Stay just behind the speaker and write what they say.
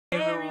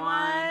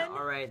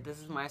Alright, this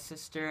is my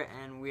sister,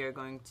 and we are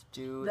going to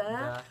do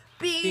the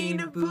Bean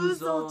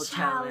Boozled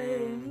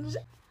challenge.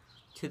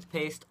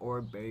 Toothpaste or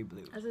berry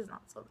blue? This is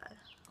not so bad.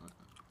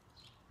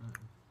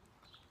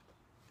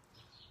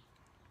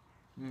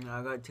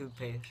 I got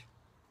toothpaste.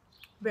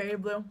 Berry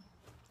blue.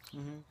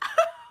 Not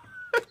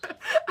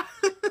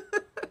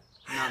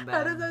bad.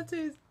 How does that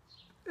taste?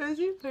 Is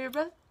you put your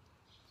breath?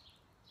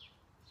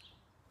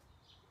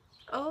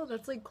 Oh,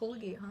 that's like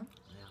Colgate, huh?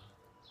 Yeah.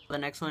 The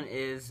next one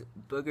is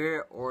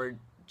booger or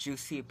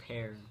juicy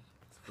pear.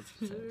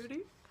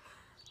 Ready?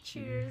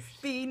 Cheers.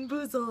 Bean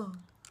Boozled.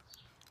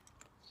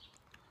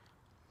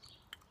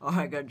 Oh,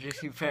 I got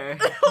juicy pear.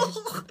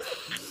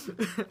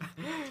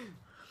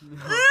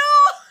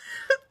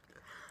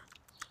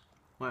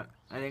 What?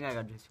 I think I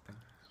got juicy pear.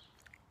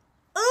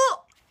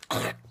 Oh!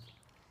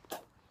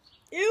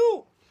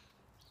 Ew!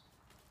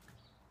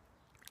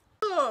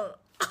 Oh!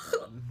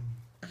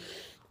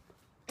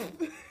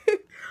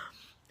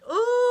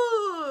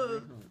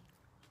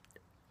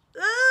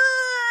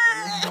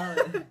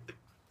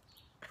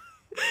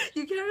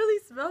 You can't really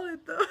smell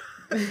it though.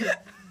 It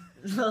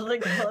smells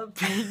like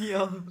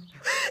jalapeno.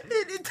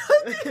 It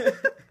doesn't.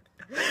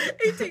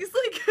 It tastes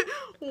like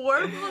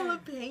warm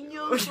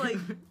jalapenos. Like.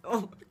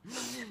 Oh.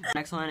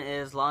 Next one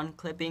is lawn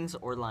clippings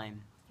or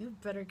lime. You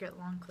better get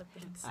lawn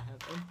clippings. I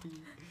have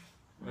empty.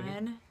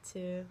 1,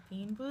 2,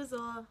 Bean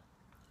Boozled.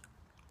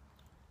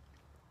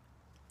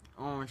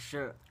 Oh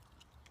shit.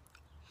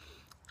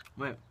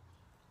 Wait.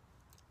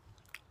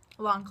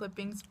 Lawn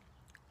clippings.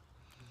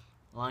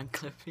 Lawn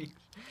clippings.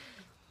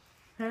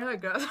 Yeah,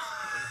 grass.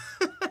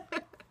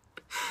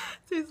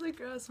 Tastes like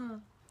grass, huh?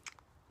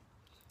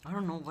 I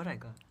don't know what I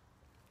got.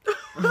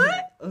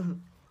 What?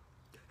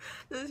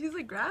 Does it taste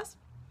like grass?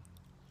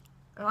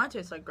 It might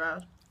taste like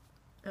grass.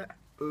 Yeah.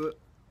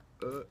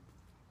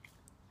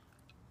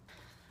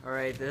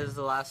 Alright, this is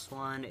the last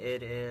one.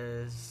 It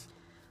is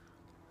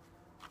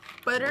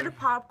buttered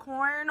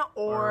popcorn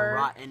or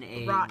rotten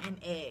egg. Rotten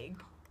egg.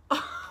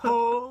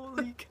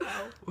 Holy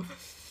cow.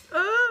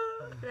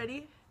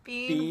 Ready?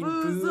 Bean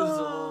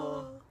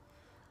Boozled.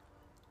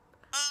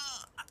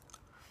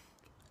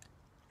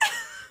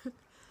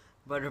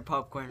 Butter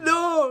popcorn.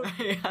 No!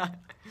 Yeah.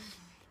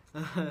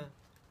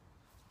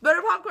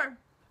 Butter popcorn.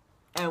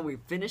 And we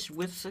finished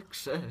with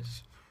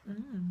success.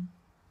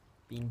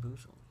 Bean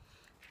Boozled.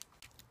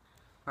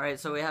 Alright,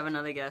 so we have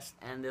another guest,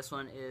 and this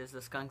one is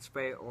the skunk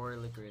spray or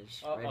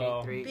licorice.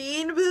 Ready? 3.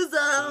 Bean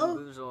Boozled.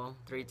 Bean Boozled.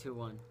 3, 2,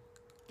 1.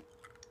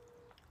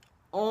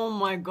 Oh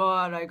my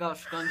god, I got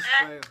skunk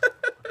spray.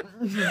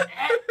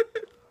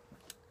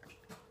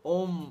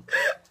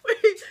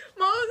 Wait,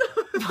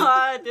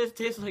 Mom. This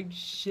tastes like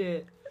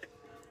shit.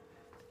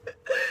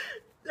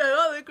 I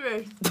got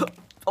licorice.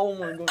 Oh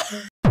my god.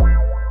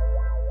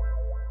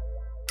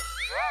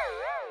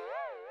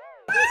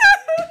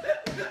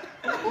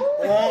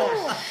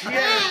 Oh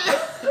shit!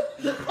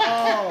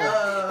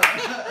 Oh.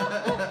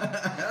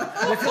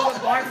 This is what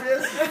barf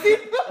is?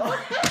 Oh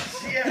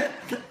shit!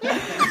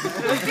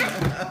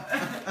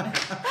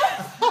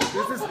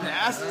 This is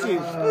nasty.